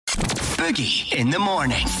Boogie in the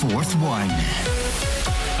morning. Fourth one.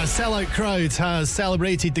 A sellout crowd has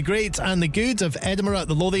celebrated the great and the good of Edinburgh,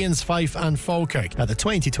 the Lothians, Fife and Falkirk at the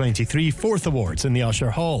 2023 Fourth Awards in the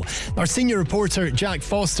Usher Hall. Our senior reporter Jack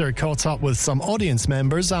Foster caught up with some audience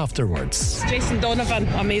members afterwards. Jason Donovan,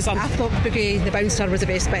 amazing. I thought Boogie the Bouncer was the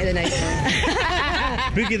best bit of the night.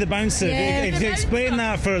 Boogie the Bouncer, explain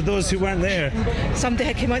that for those who weren't there. Somebody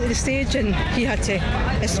had come onto the stage and he had to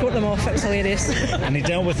escort them off. It was hilarious. And he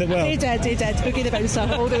dealt with it well. He did. Boogie the Bouncer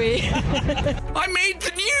all the way. I made the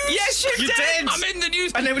news! Yes, you did! I'm in the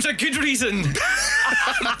news! And it was a good reason.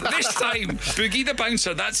 This time, Boogie the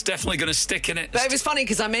Bouncer, that's definitely going to stick in it. But it was funny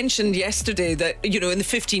because I mentioned yesterday that, in the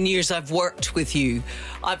 15 years I've worked with you,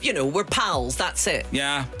 we're pals, that's it.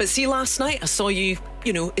 Yeah. But see, last night I saw you,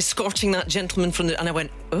 escorting that gentleman from and I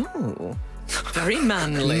went, oh, very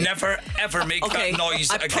manly. Never ever make that noise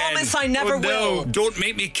I again. promise I never will. Don't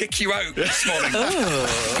make me kick you out this morning.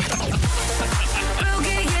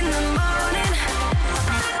 Boogie in the morning.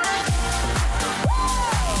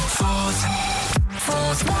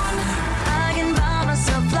 Fourth one. I can buy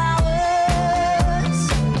myself flowers,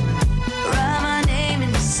 write my name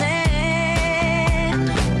in the sand,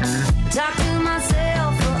 talk to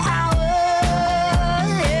myself for hours,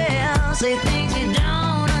 yeah, say things you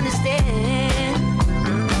don't understand.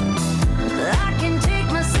 I can take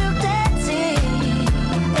myself dancing,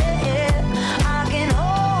 yeah. I can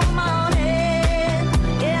hold my own hand,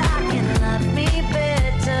 yeah. I can love me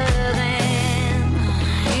better than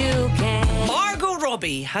you can. Margot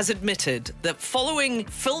Robbie has admitted that following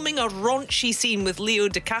filming a raunchy scene with Leo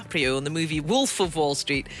DiCaprio in the movie Wolf of Wall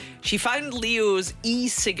Street, she found Leo's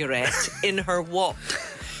e-cigarette in her what?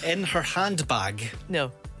 In her handbag.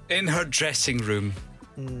 No. In her dressing room.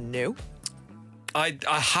 No. I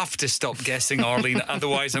have to stop guessing, Arlene,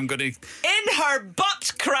 otherwise I'm going to... In her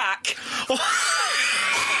butt crack.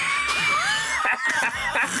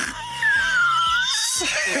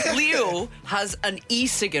 Leo has an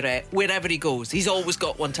e-cigarette wherever he goes. He's always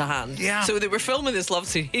got one to hand. Yeah. So they were filming this love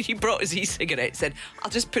scene. He brought his e-cigarette. Said,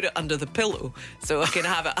 "I'll just put it under the pillow so I can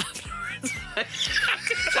have it afterwards."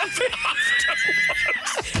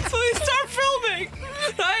 So they start filming,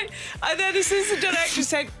 right? And then as soon as the director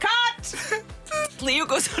said, "Cut!" Leo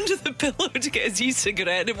goes under the pillow to get his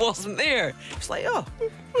e-cigarette and it wasn't there. It's like, oh,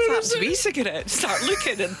 that's an e-cigarette. Start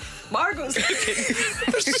looking and Margot's looking.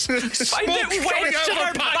 Find it wedged in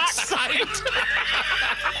her backside.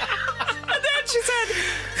 And then she said,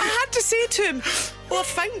 I had to say to him, well, I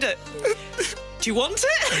found it. Do you want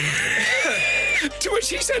it? To which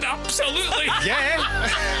he said, absolutely. Yeah.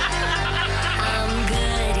 I'm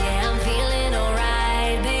good, yeah, I'm feeling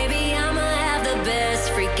alright. Baby, I'ma have the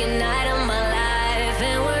best freaking night of my life.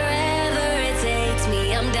 And wherever it takes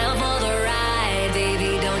me, I'm down for the ride.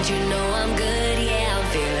 Baby, don't you know I'm good, yeah, I'm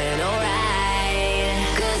feeling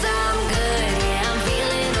alright. 'Cause I'm good, yeah, I'm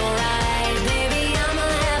feeling alright. Baby, I'ma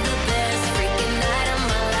have the best freaking night of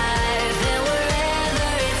my life. And wherever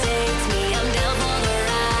it takes me, I'm down for the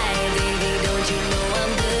ride. Baby, don't you know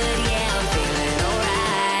I'm good, yeah, I'm feeling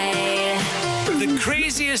alright. The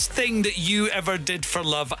craziest thing that you ever did for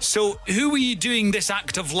love. So who were you doing this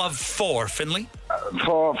act of love for, Finlay?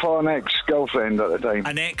 For an ex-girlfriend at the time.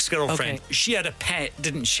 An ex-girlfriend. Okay. She had a pet,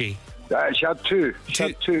 didn't she? She had two.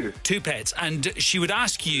 Two pets. And she would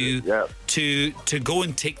ask you Yeah. to go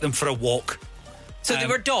and take them for a walk. So they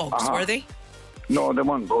were dogs, were they? No, they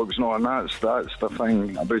weren't dogs, no, and that's the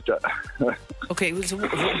thing about it. Okay, so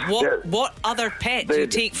what other pet do you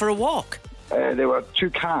take for a walk? They were two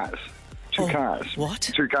cats. Cats. What?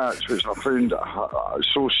 Two cats, which I found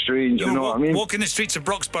so strange, you know what I mean? Walking the streets of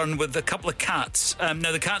Broxburn with a couple of cats.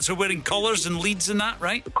 Now, the cats are wearing collars and leads and that,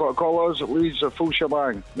 right? Collars, leads, the full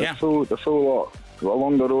shebang. Yeah. The full lot.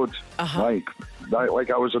 Along the road. Like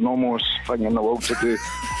I was an almost thing in the world to do.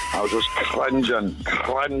 I was just cringing.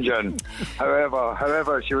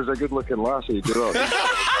 However, she was a good-looking lassie, you know.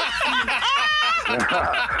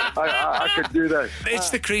 I could do that. It's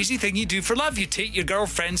the crazy thing you do for love. You take your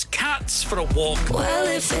girlfriend's cats for a walk. Well,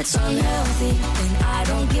 if it's unhealthy, then I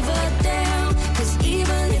don't give a damn. 'Cause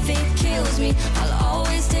even if it kills me, I'll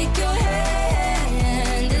always take your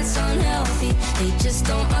hand. It's unhealthy, they just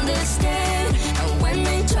don't understand. And when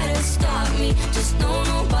they try to stop me, just know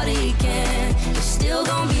nobody can. You're still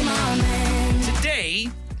gonna be my man. Today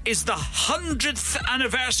is the 100th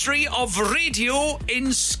anniversary of radio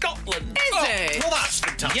in Scotland. Is it? Well, that's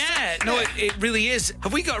fantastic. Yeah, no, it really is.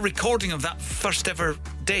 Have we got a recording of that first ever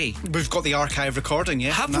day? We've got the archive recording,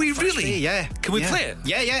 yeah. Have on that we first really? day, yeah. Can we play it?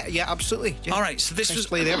 Yeah, absolutely. Yeah. All right, so this was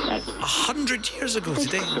play there. 100 years ago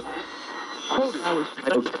today.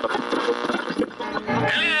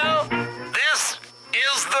 Hello, this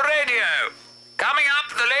is the radio. Coming up,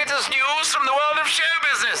 the latest news from the world of show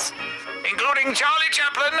business, including Charlie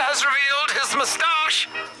Chaplin has revealed his moustache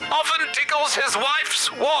often tickles his wife's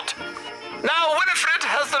what? Now Winifred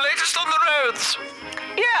has the latest on the roads.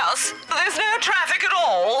 Yes, there's no traffic at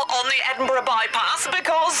all on the Edinburgh bypass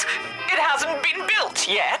because it hasn't been built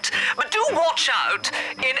yet. But do watch out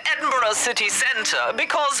in Edinburgh city centre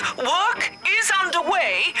because work is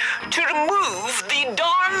underway to remove the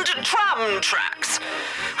darned tram tracks.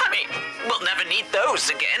 I mean, we'll never need those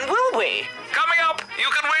again, will we? Coming up, you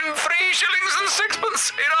can win 3 shillings and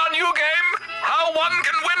sixpence in our new game, How One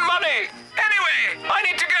Can Win Money. Anyway, I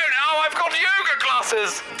need to go now. I've got yoga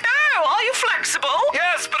classes. Oh, are you flexible?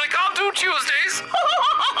 Yes, but I can't do Tuesdays.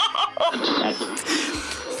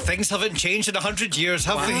 Things haven't changed in 100 years,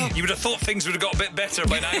 have they? You would have thought things would have got a bit better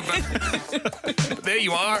by now, but there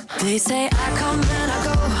you are. They say I come and I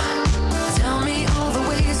go. Tell me all the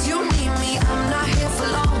ways you need me. I'm not here for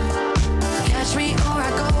long. Catch me or I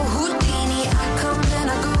go. Houdini, I come and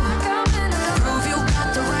I go. Prove you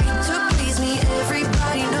got the right to please me.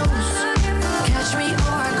 Everybody knows. Catch me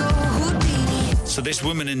or I go. Houdini. So this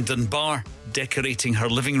woman in Dunbar decorating her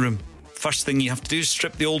living room. First thing you have to do is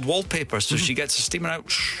strip the old wallpaper so she gets a steamer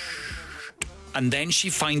out. And then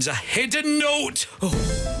she finds a hidden note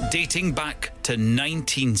dating back to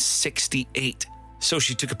 1968. So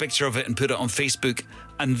she took a picture of it and put it on Facebook.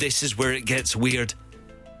 And this is where it gets weird.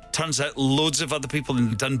 Turns out loads of other people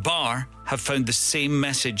in Dunbar have found the same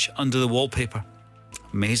message under the wallpaper.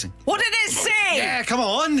 Amazing. What did it say? Yeah, come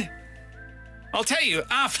on. I'll tell you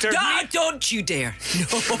after. Ah, don't you dare.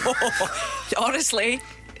 No. Honestly,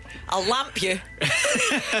 I'll lamp you.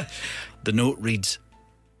 The note reads,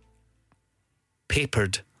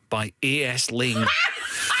 papered by A.S. Lane.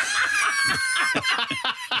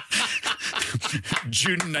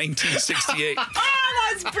 June 1968.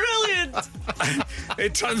 That's brilliant.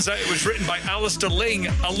 It turns out it was written by Alistair Lang,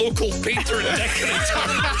 a local painter and decorator.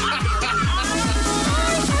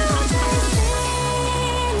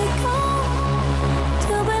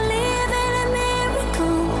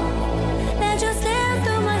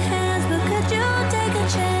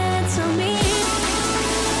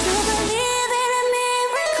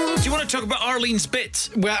 Talk about Arlene's bits.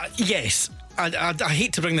 Well, yes. I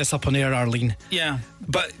hate to bring this up on air, Arlene. Yeah,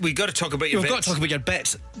 but we've got to talk about your bits. We've got to talk about your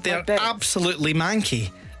bits. They're bits. absolutely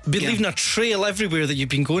manky. Been leaving a trail everywhere that you've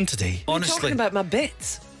been going today. Honestly. You're talking about my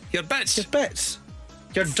bits. Your bits. Your bits.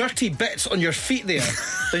 Your dirty bits on your feet there.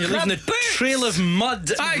 Then you're leaving a trail of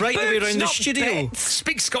mud right the way around the studio. Bits.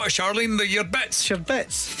 Speak Scottish, Arlene. Your bits. Your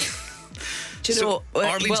bits. Do you know,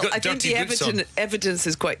 Arlene's got I think dirty the boots evidence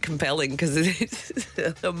is quite compelling because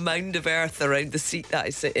there's a mound of earth around the seat that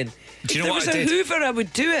I sit in. Do you know if what I there was a Hoover, I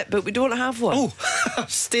would do it, but we don't have one. Oh,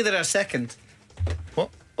 stay there a second.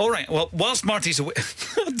 What? All right. Well, whilst Marty's away,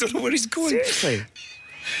 I don't know where he's going. Seriously.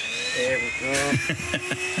 There we go.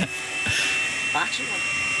 Actually,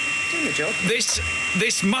 doing the job.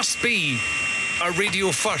 This must be a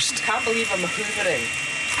radio first. Can't believe I'm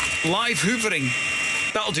hoovering. Live hoovering.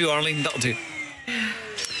 That'll do, Arlene. That'll do.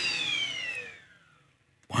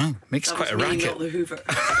 Wow, makes quite a racket. Not the Hoover.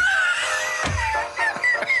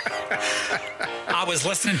 I was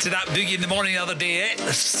listening to that Boogie in the Morning the other day. It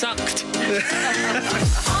sucked.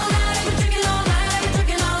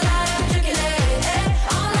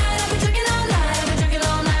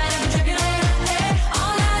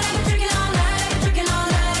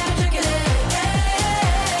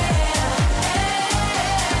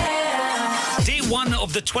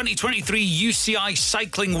 Of the 2023 UCI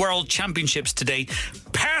Cycling World Championships today,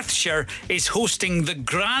 Perthshire is hosting the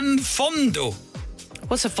Gran Fondo.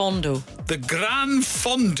 What's a fondo? The Gran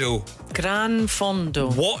Fondo. Gran Fondo.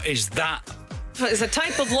 What is that? It's a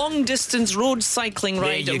type of long-distance road cycling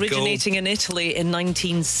ride originating in Italy in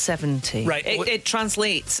 1970. Right. It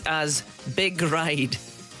translates as Big Ride.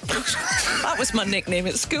 That was my nickname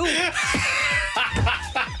at school.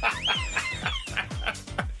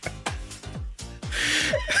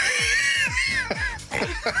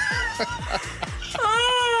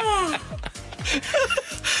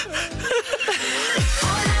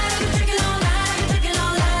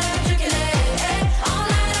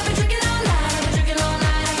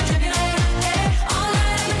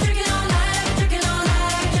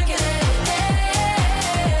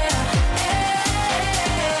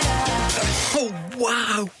 Oh,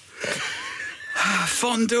 wow.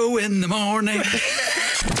 Fondo in the morning.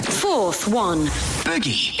 Fourth one.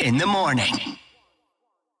 Boogie in the morning.